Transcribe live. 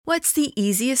What's the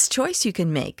easiest choice you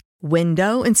can make?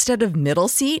 Window instead of middle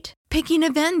seat? Picking a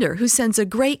vendor who sends a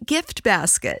great gift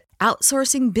basket?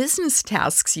 Outsourcing business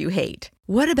tasks you hate?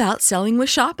 What about selling with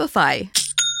Shopify?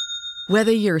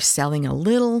 Whether you're selling a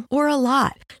little or a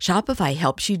lot, Shopify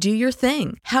helps you do your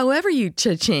thing, however you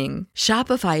cha-ching.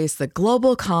 Shopify is the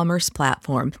global commerce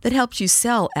platform that helps you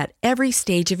sell at every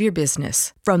stage of your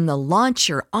business. From the launch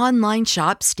your online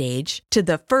shop stage to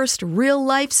the first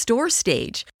real-life store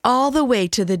stage, all the way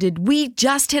to the did we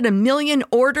just hit a million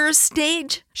orders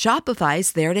stage.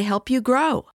 Shopify's there to help you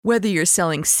grow. Whether you're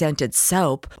selling scented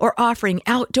soap or offering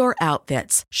outdoor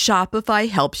outfits, Shopify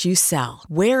helps you sell.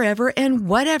 Wherever and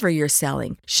whatever you're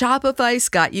selling, Shopify's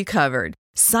got you covered.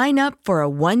 Sign up for a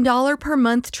 $1 per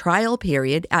month trial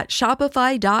period at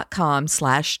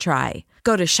shopify.com/try.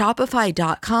 Go to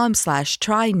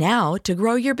shopify.com/try now to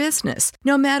grow your business,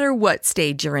 no matter what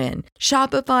stage you're in.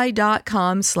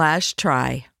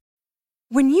 Shopify.com/try.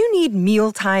 When you need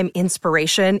mealtime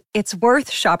inspiration, it's worth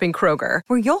shopping Kroger,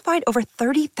 where you'll find over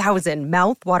 30,000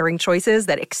 mouth-watering choices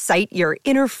that excite your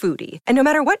inner foodie. And no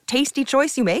matter what tasty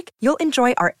choice you make, you'll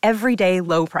enjoy our everyday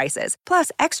low prices, plus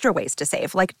extra ways to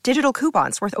save, like digital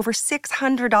coupons worth over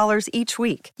 $600 each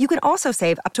week. You can also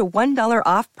save up to $1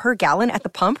 off per gallon at the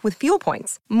pump with fuel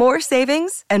points. More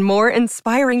savings and more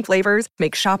inspiring flavors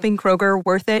make shopping Kroger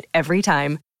worth it every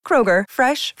time. Kroger,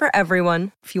 fresh for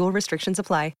everyone. Fuel restrictions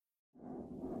apply.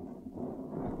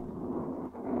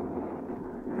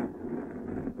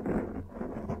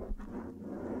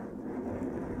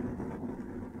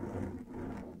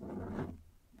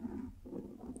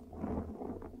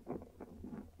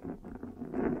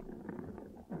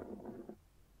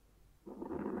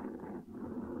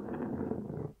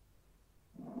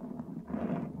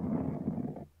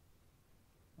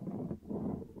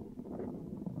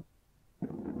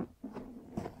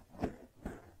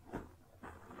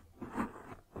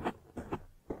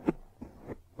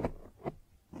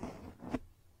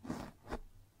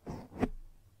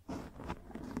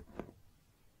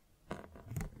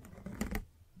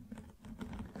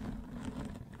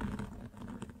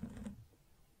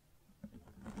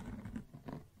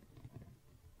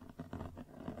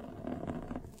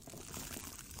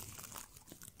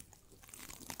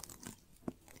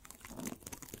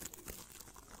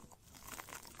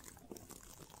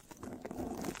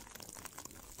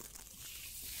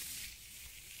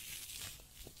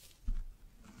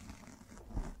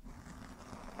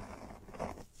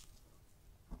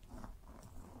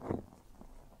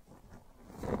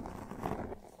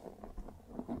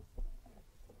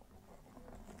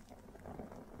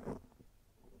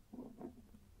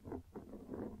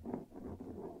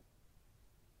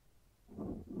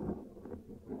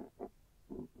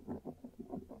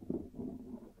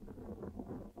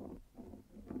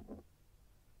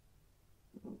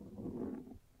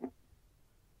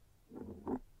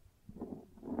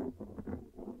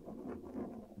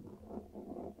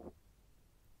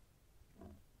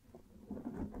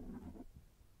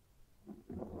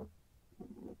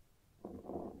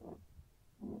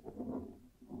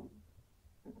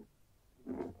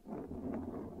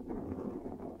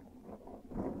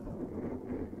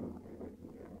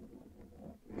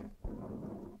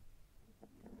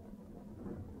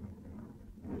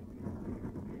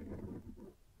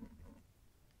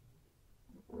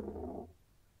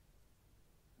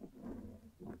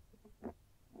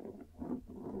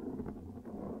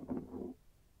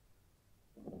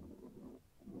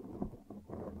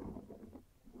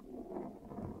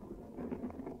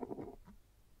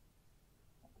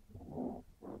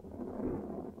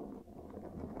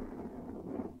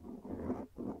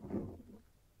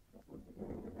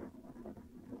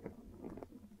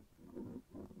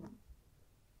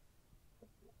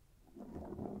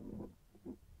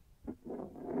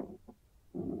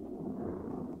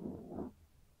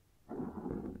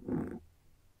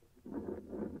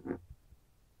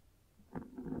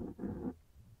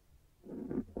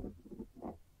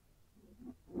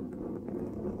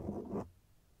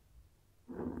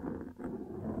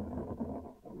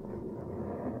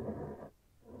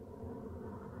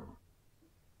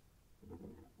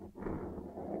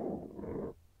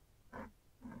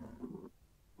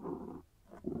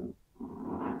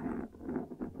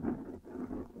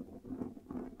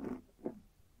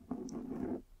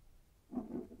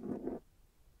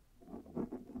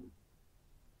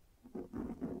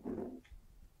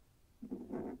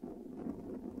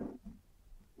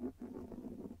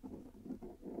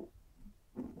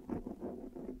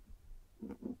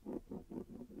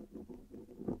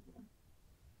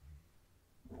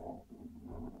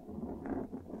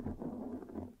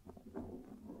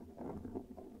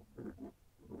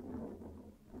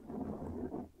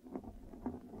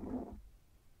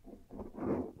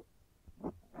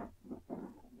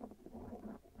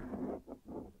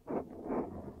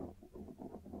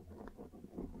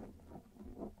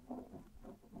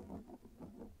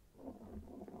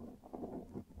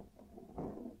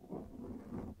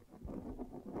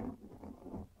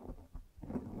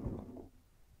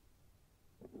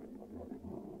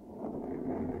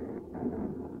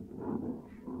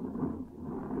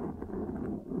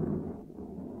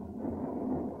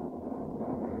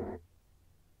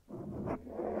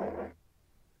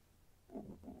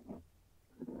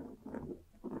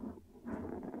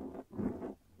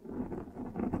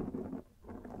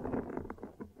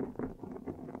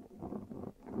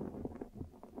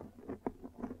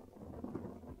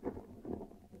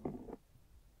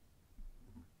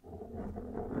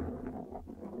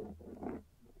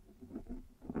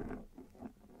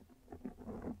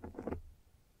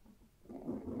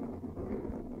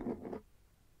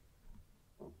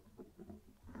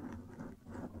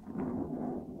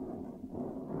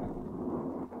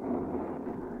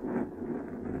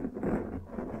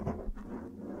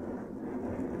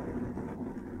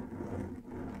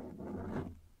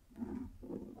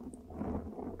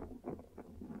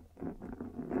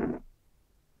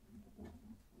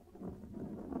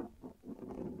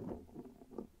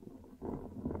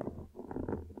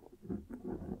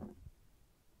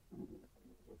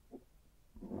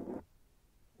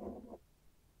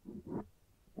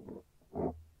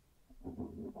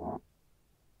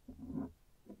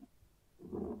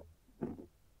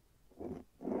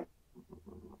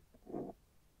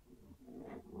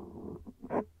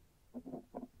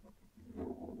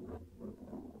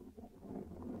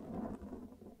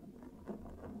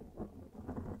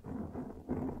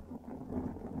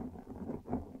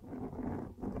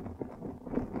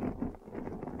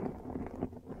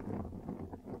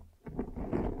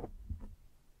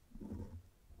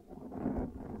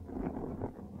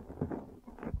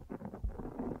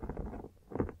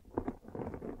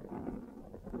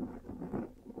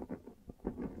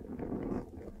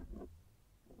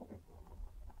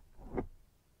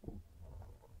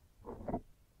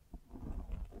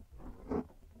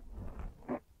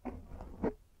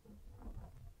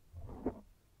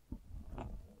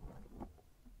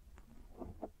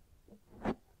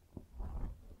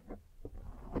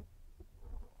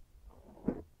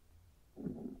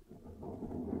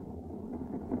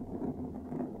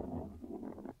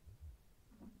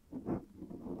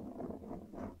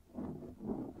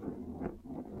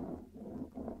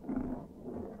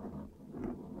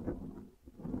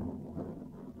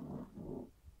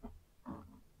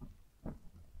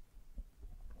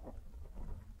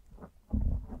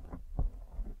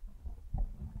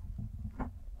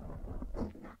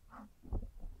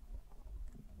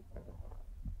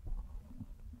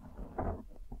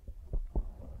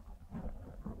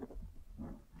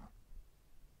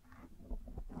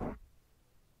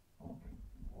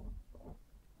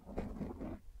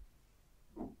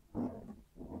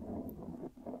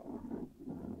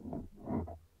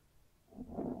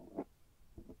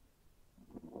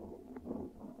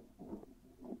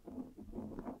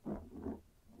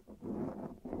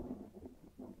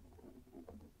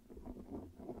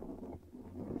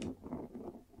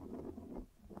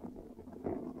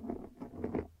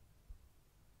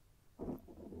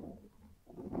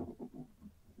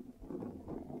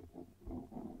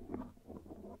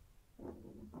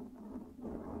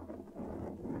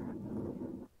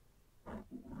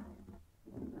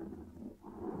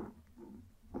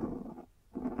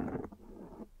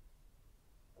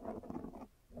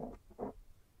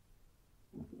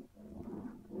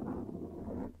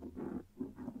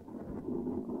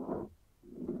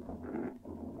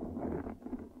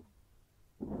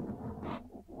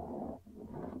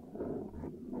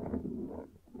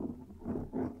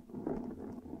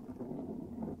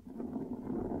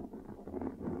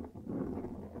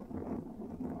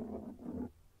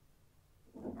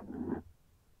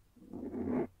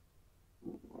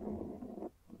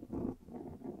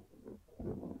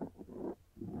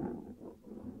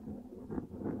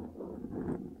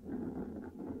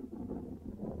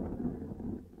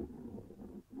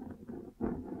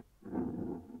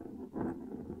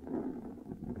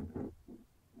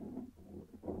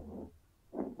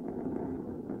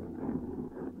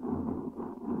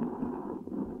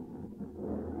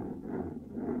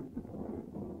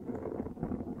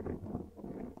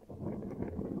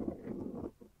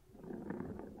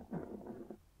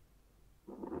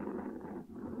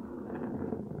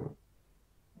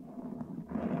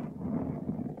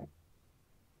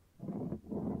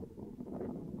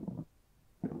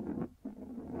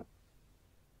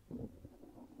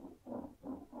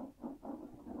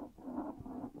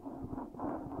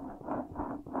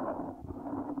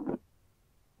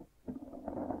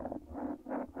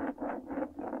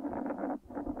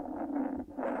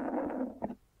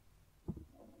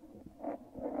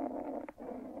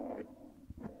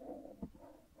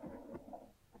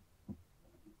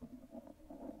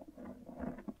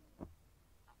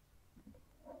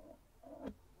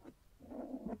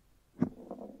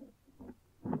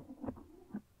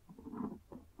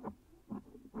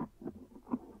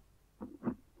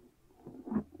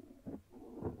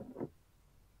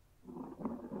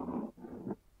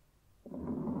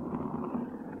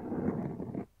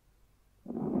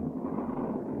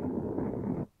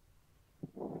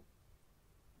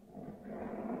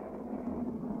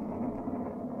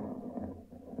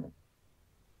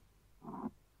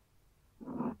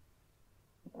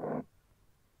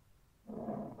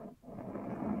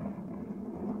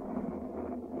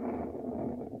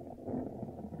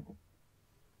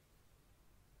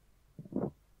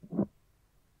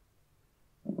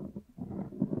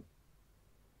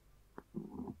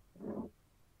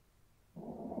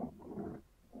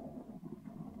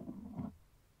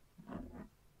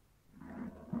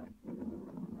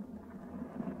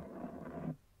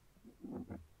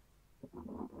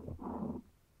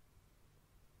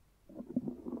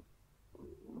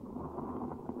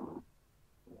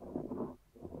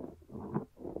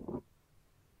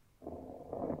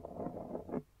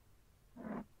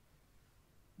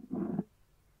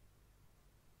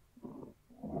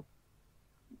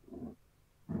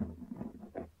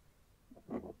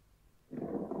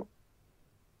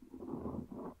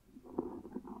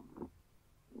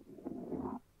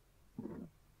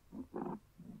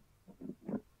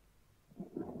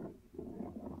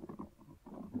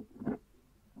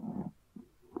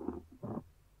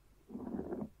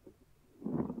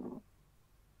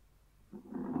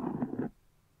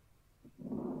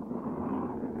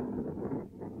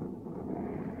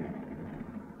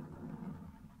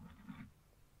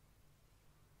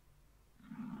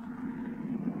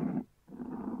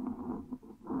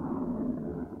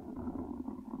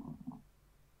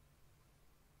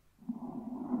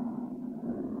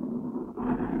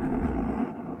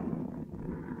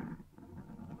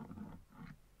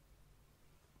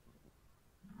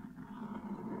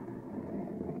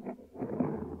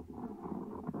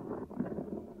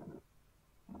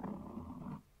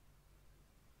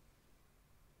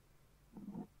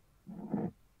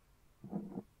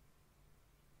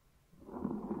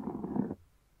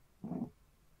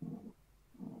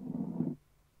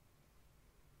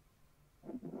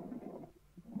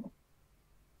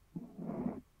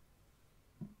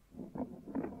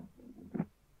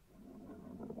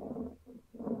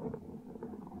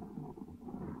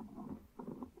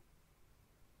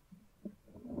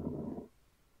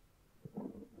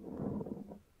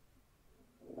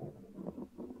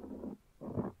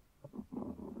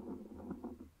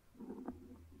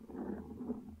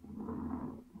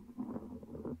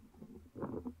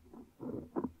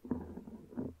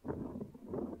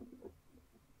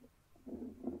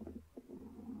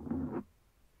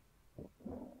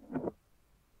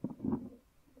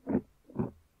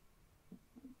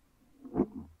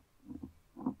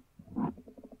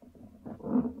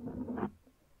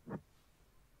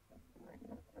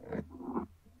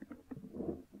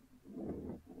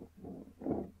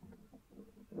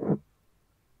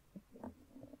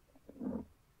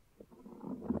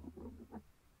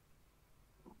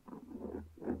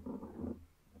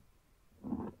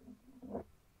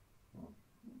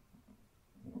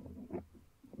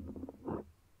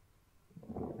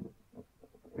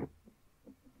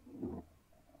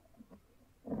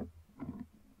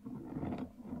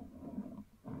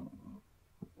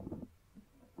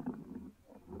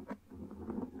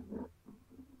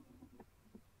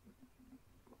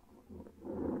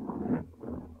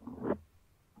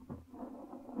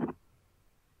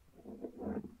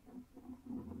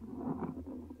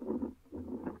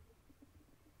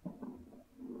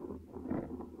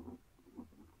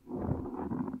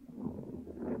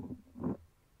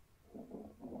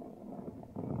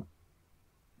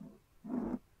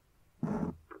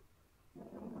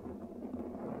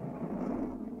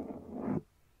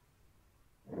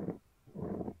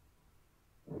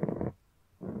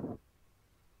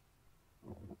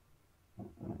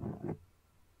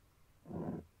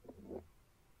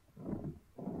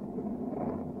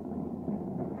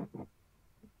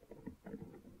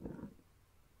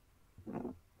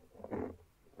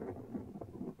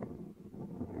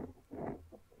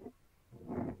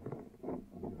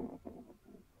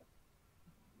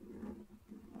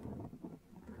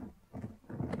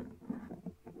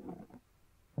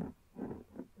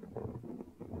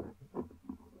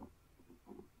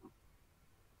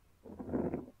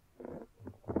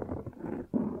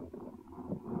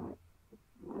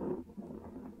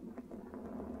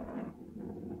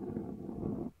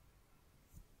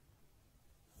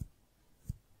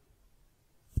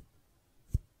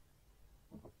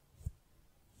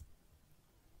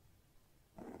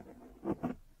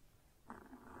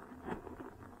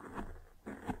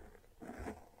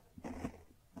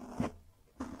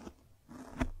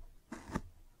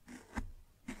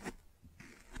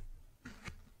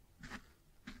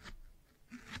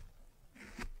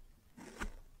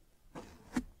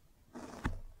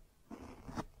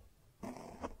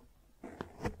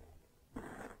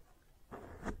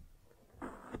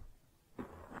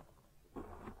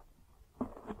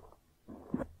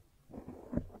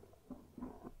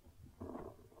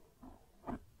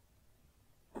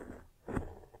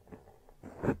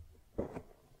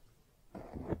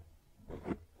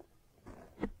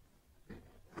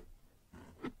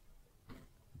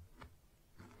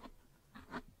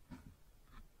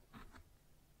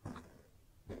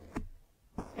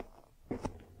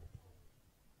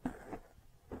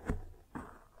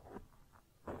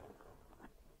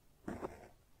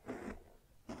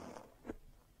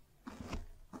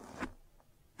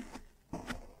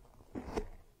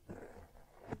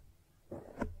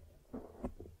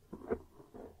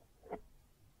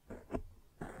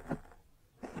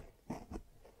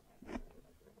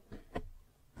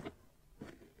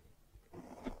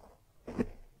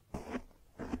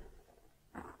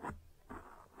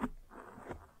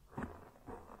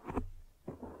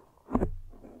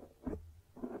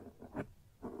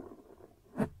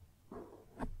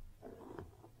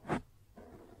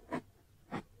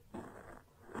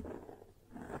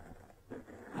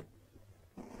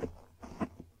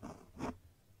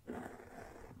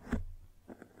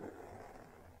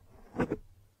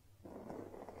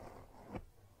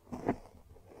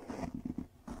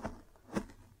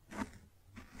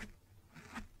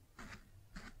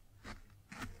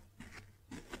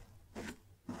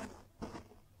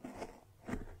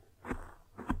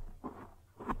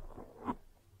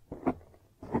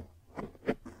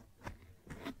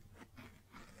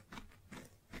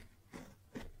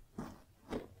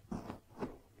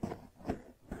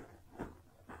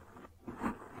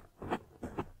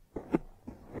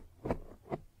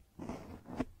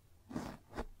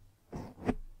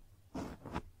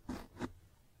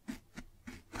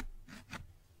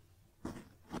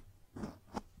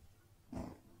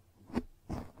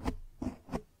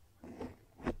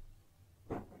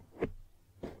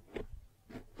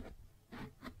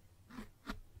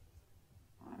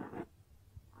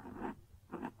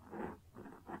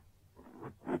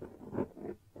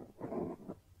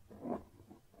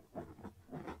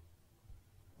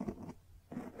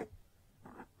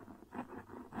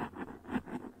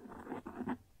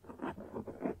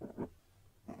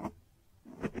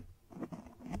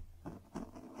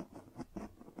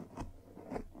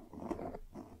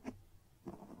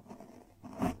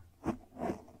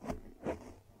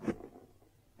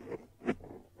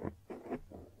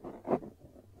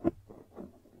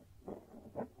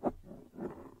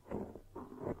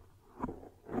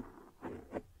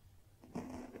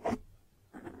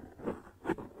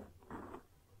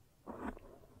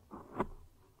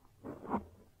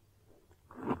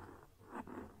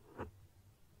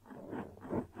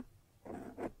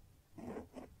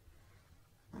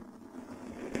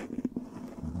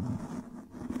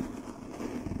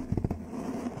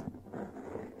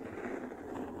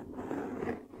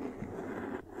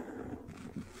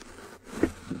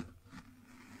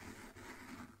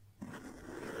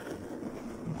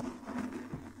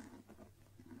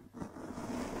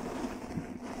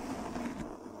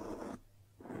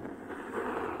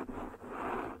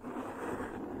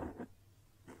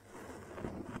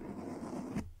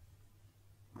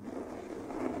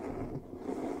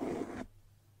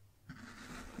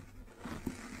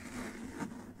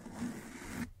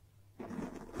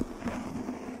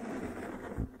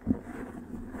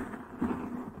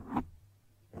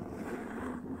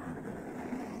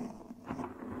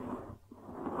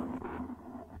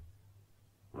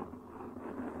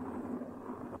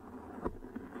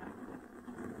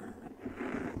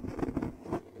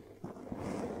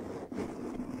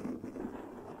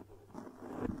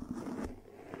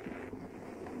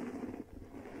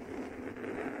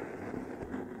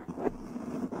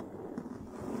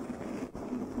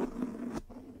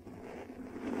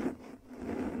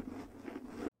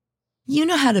 You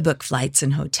know how to book flights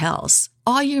and hotels.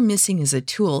 All you're missing is a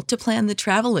tool to plan the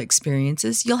travel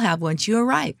experiences you'll have once you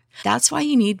arrive. That's why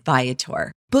you need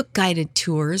Viator. Book guided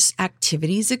tours,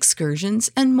 activities,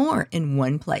 excursions, and more in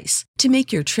one place to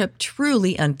make your trip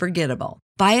truly unforgettable.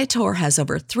 Viator has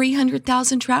over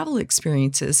 300,000 travel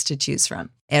experiences to choose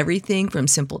from. Everything from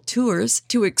simple tours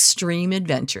to extreme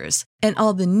adventures and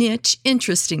all the niche,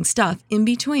 interesting stuff in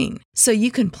between. So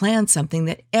you can plan something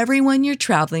that everyone you're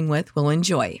traveling with will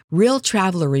enjoy. Real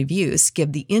traveler reviews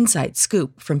give the inside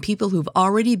scoop from people who've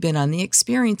already been on the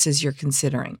experiences you're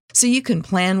considering. So you can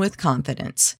plan with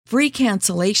confidence. Free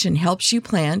cancellation helps you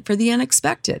plan for the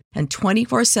unexpected. And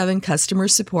 24/7 customer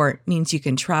support means you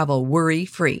can travel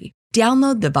worry-free.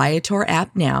 Download the Viator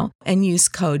app now and use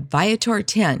code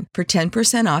Viator10 for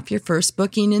 10% off your first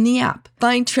booking in the app.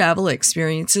 Find travel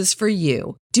experiences for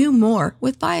you. Do more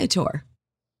with Viator.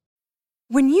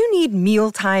 When you need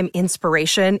mealtime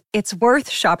inspiration, it's worth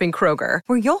shopping Kroger,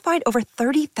 where you'll find over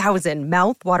 30,000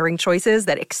 mouth-watering choices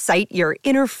that excite your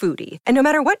inner foodie. And no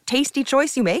matter what tasty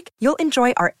choice you make, you'll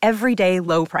enjoy our everyday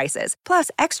low prices, plus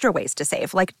extra ways to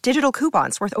save, like digital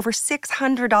coupons worth over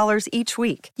 $600 each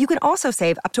week. You can also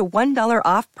save up to $1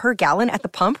 off per gallon at the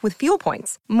pump with fuel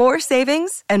points. More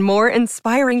savings and more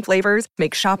inspiring flavors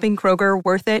make shopping Kroger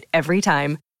worth it every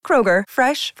time. Kroger,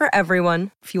 fresh for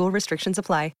everyone. Fuel restrictions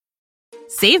apply.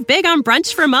 Save big on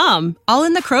brunch for mom, all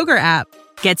in the Kroger app.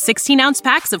 Get 16-ounce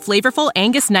packs of flavorful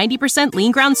Angus 90%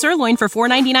 lean ground sirloin for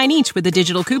 $4.99 each with a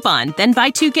digital coupon. Then buy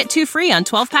 2, get 2 free on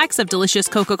 12 packs of delicious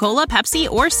Coca-Cola, Pepsi,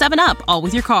 or 7-Up, all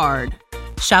with your card.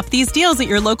 Shop these deals at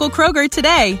your local Kroger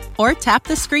today, or tap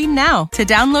the screen now to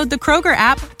download the Kroger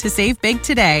app to save big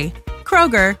today.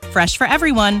 Kroger, fresh for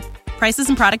everyone. Prices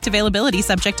and product availability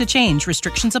subject to change.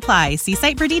 Restrictions apply. See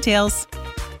site for details.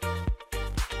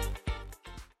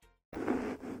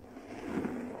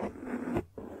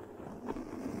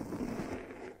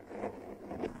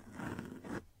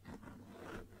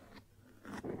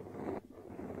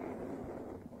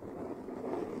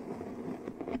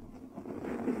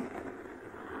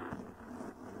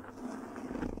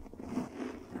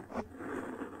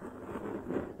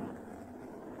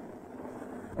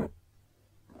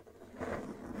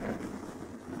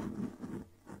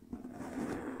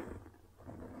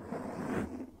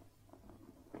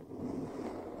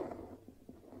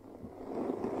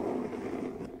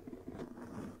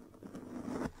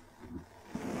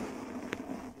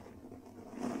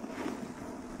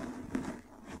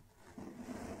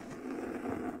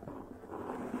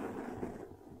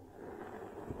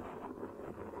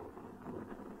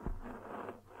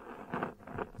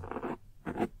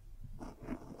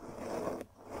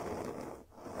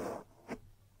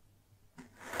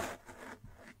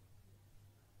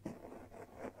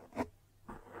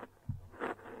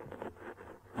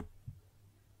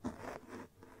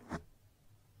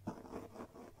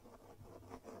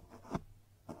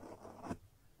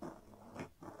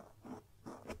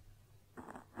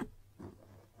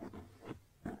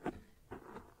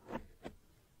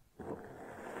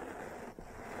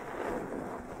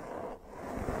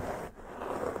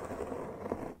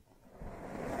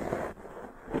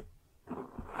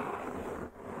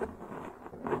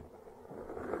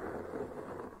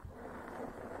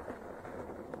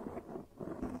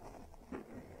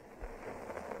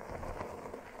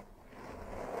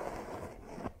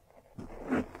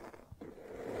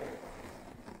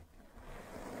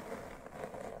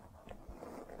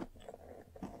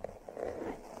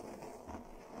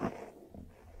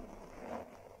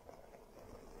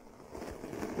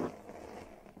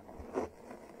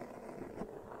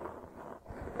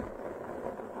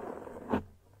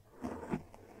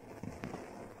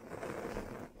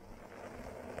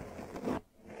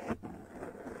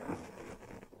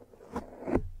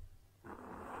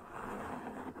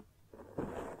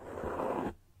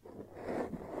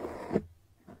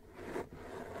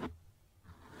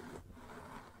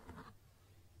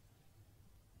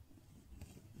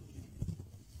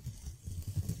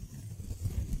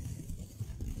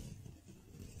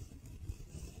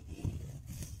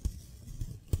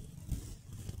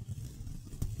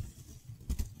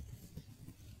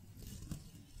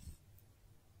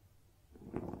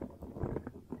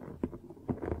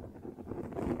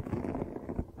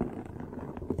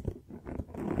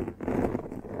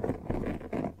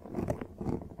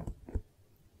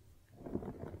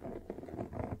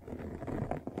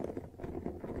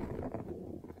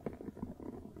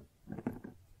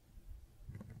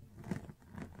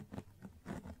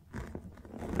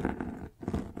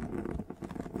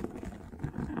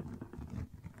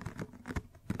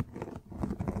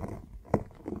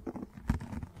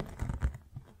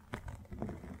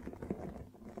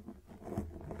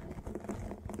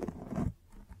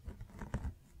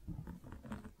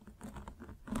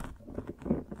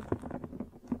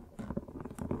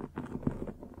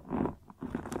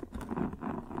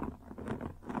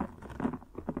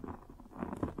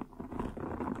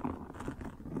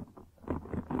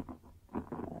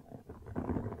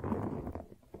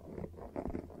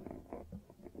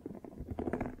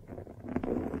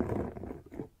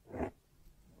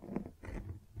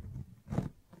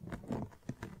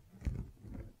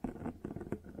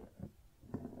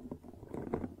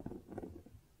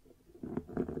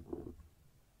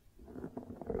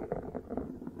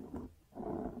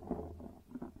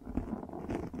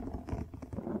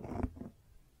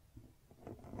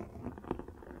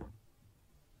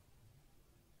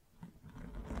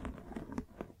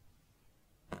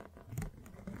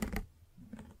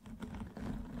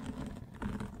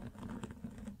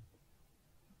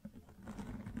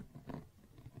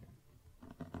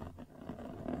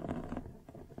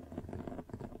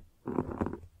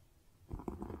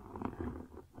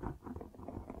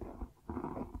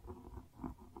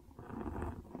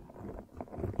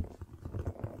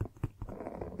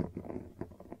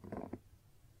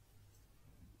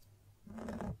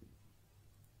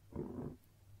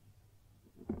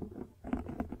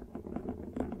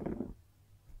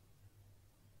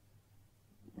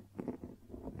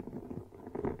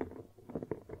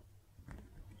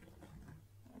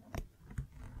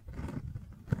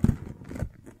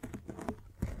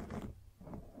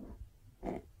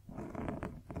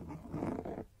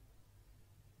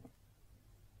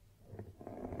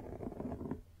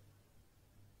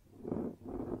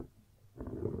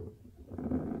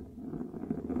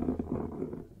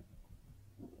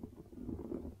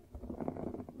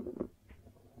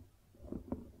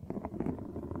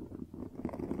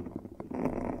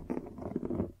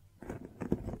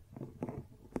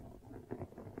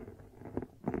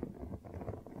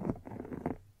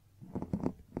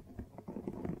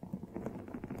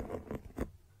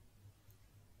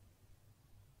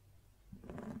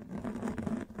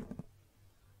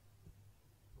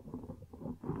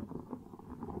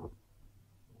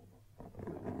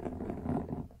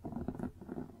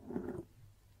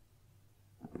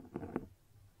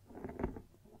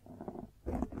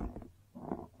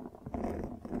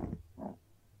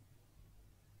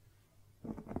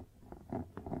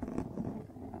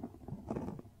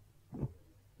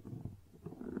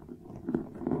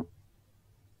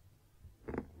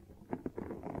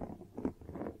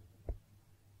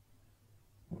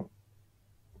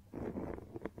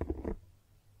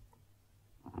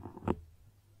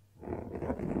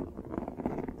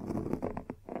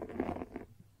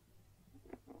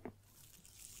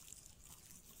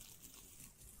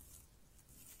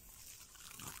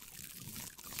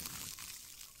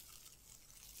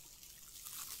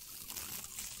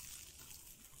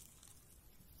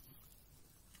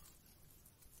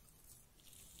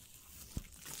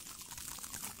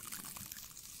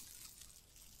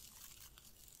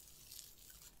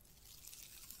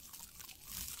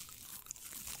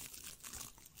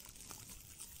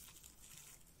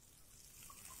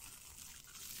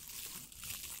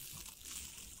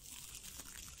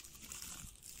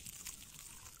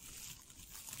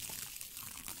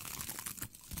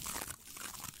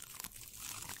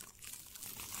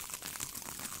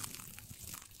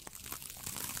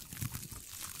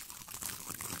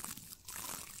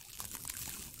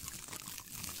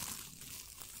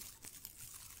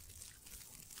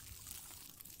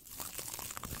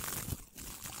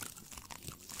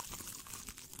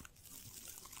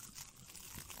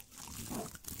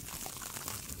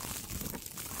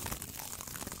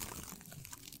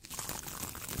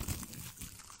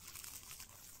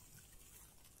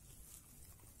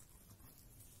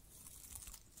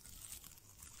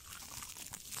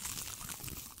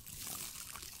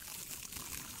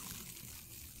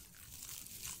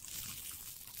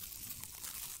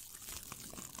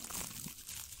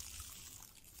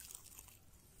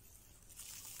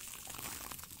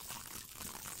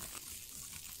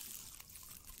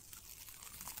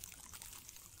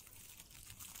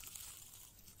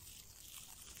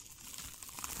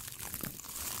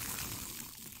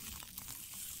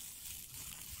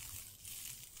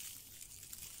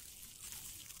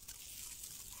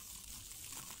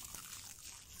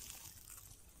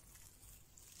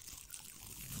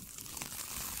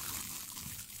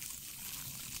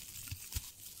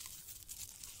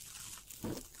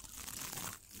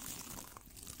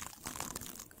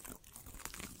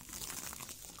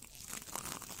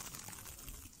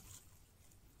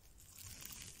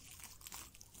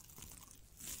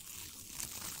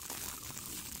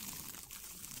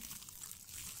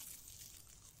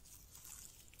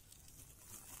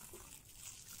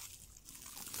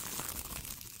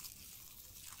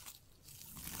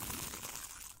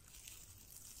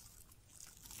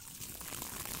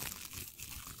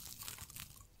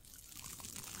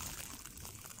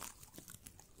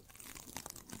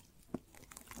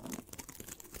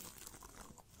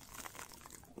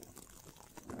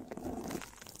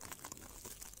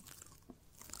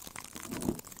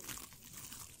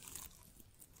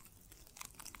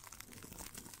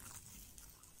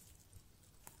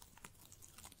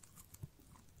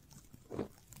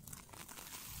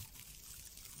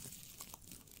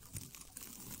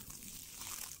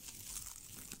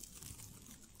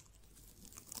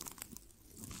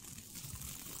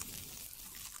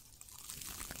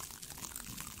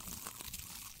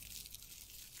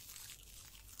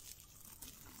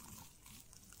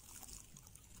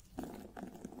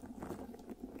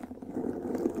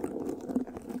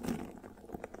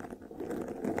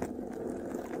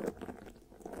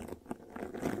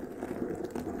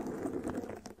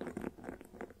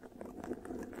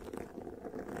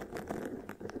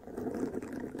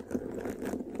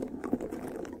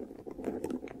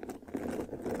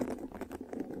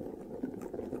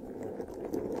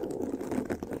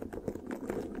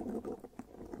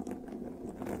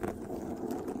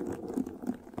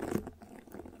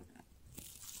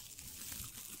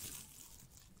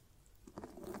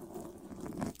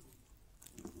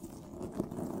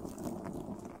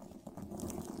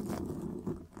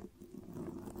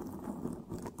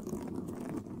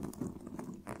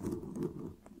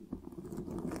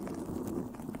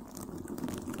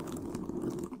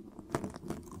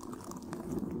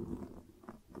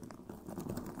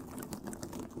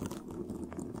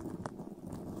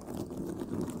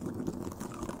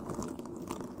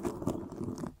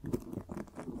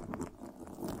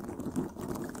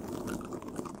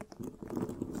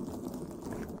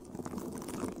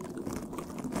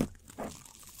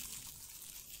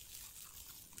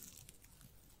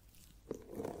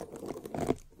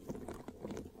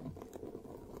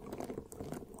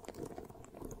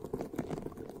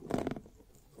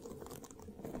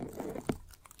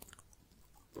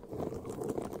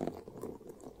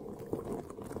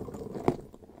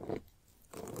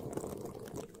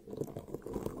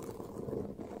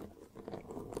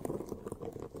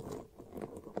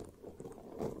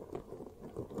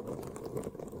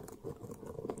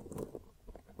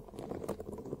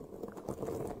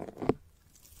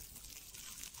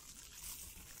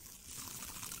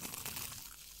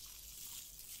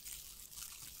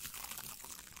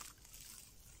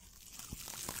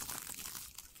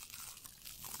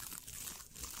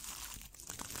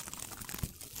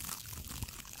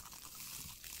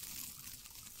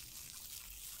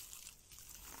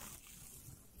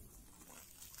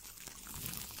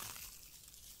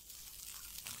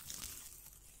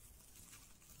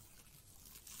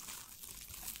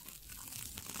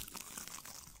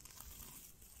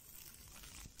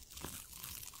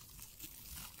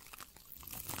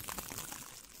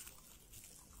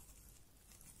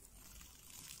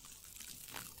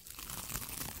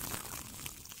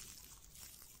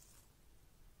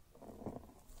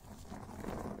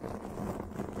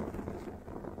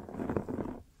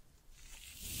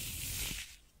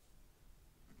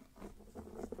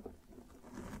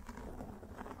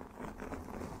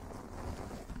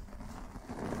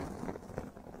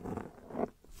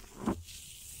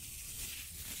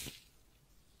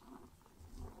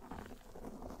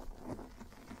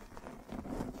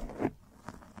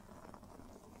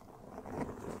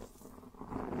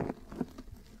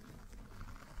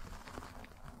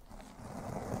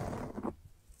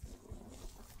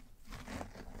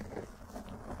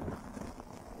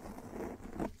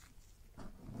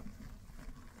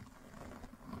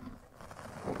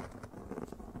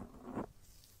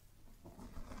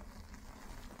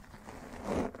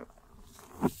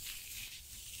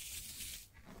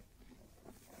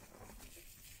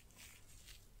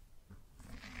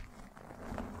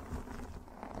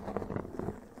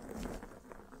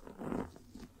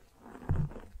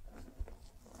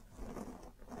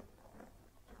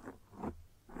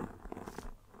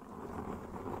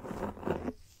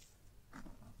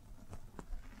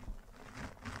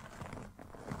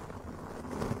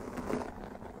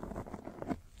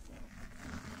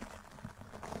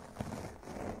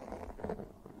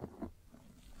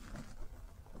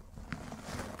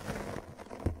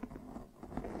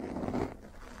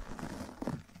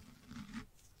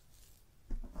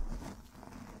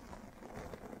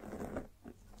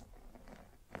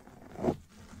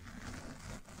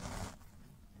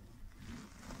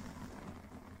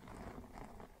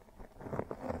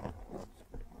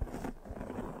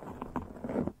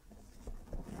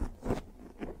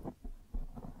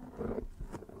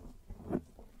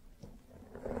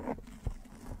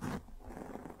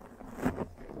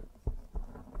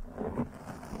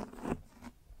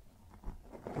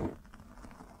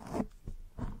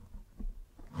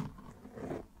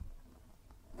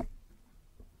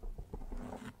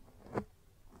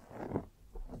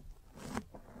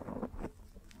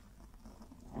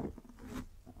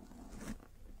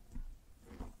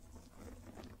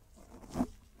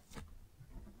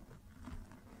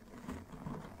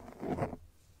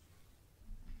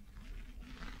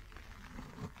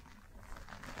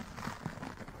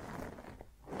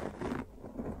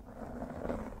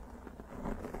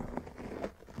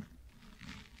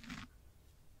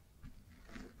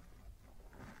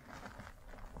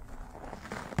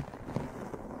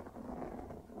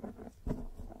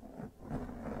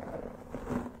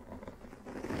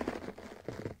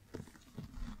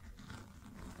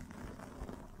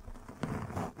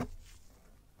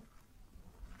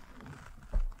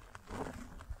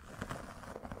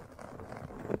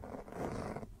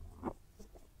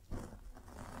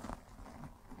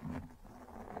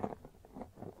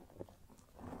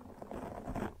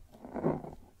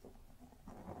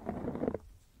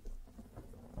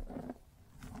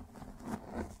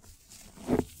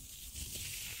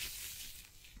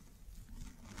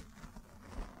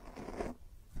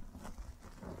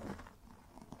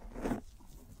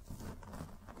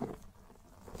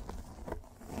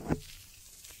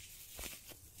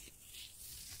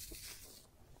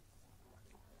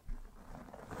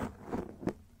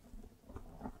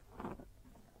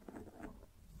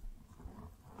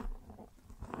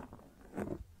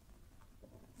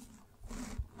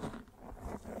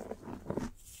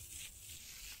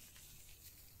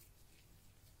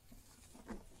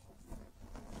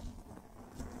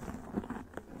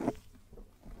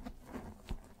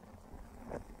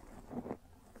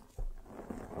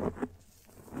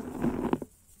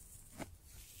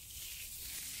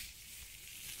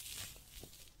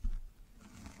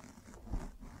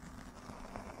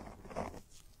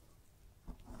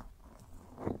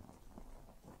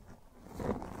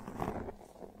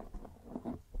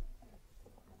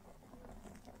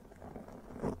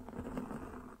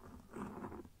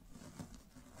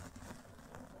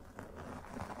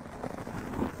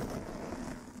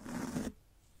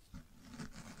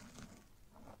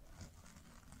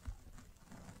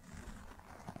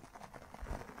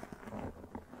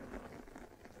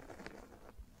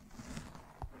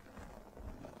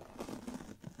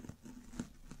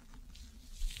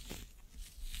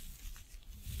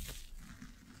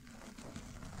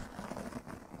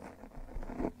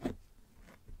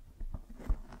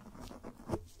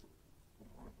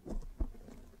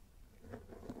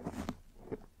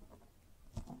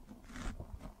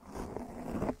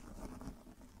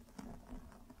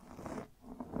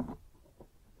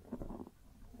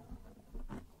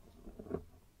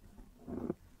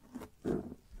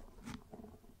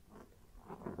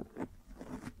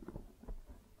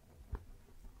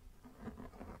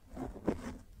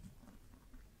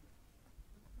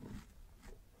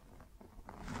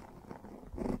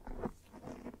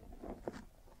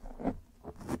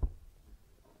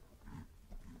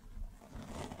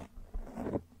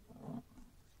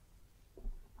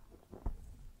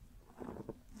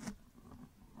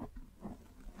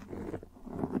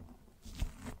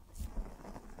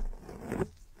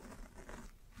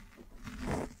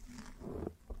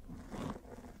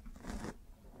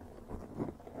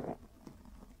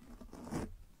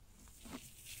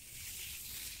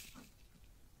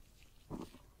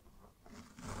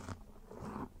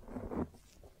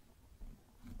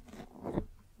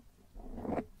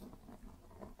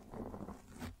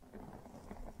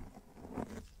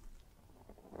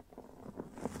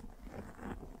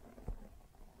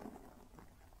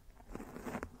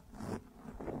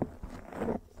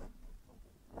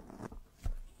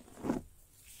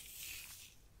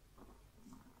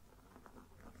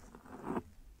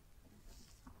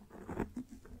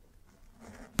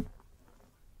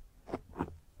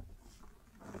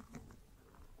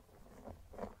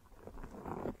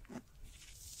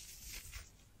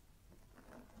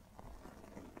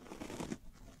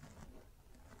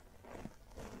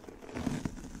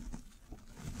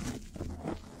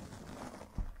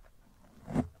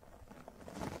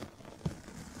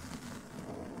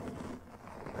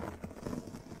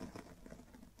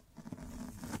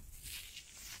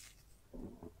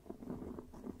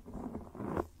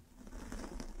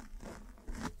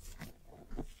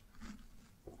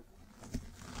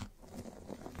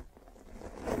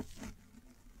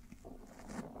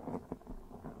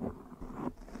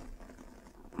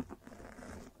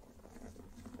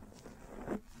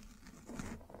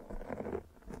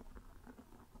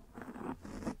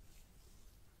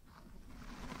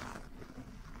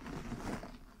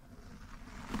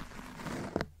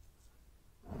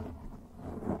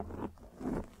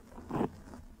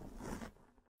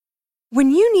 When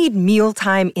you need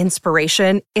mealtime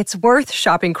inspiration, it's worth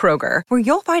shopping Kroger, where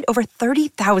you'll find over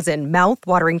 30,000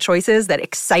 mouth-watering choices that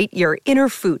excite your inner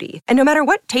foodie. And no matter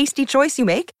what tasty choice you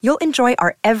make, you'll enjoy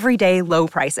our everyday low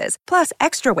prices, plus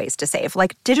extra ways to save,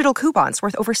 like digital coupons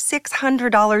worth over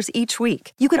 $600 each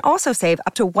week. You can also save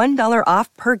up to $1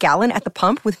 off per gallon at the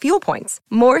pump with fuel points.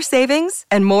 More savings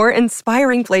and more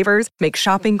inspiring flavors make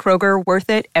shopping Kroger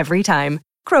worth it every time.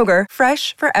 Kroger,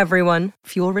 fresh for everyone.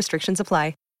 Fuel restrictions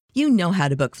apply. You know how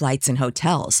to book flights and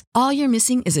hotels. All you're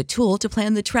missing is a tool to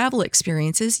plan the travel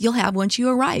experiences you'll have once you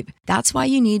arrive. That's why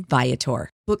you need Viator.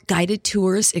 Book guided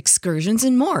tours, excursions,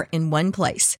 and more in one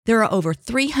place. There are over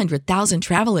 300,000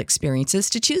 travel experiences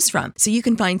to choose from, so you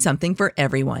can find something for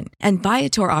everyone. And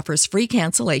Viator offers free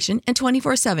cancellation and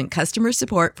 24/7 customer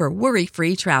support for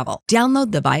worry-free travel.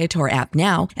 Download the Viator app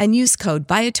now and use code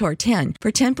Viator10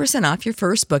 for 10% off your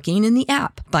first booking in the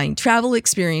app. Find travel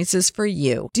experiences for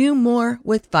you. Do more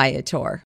with Viator.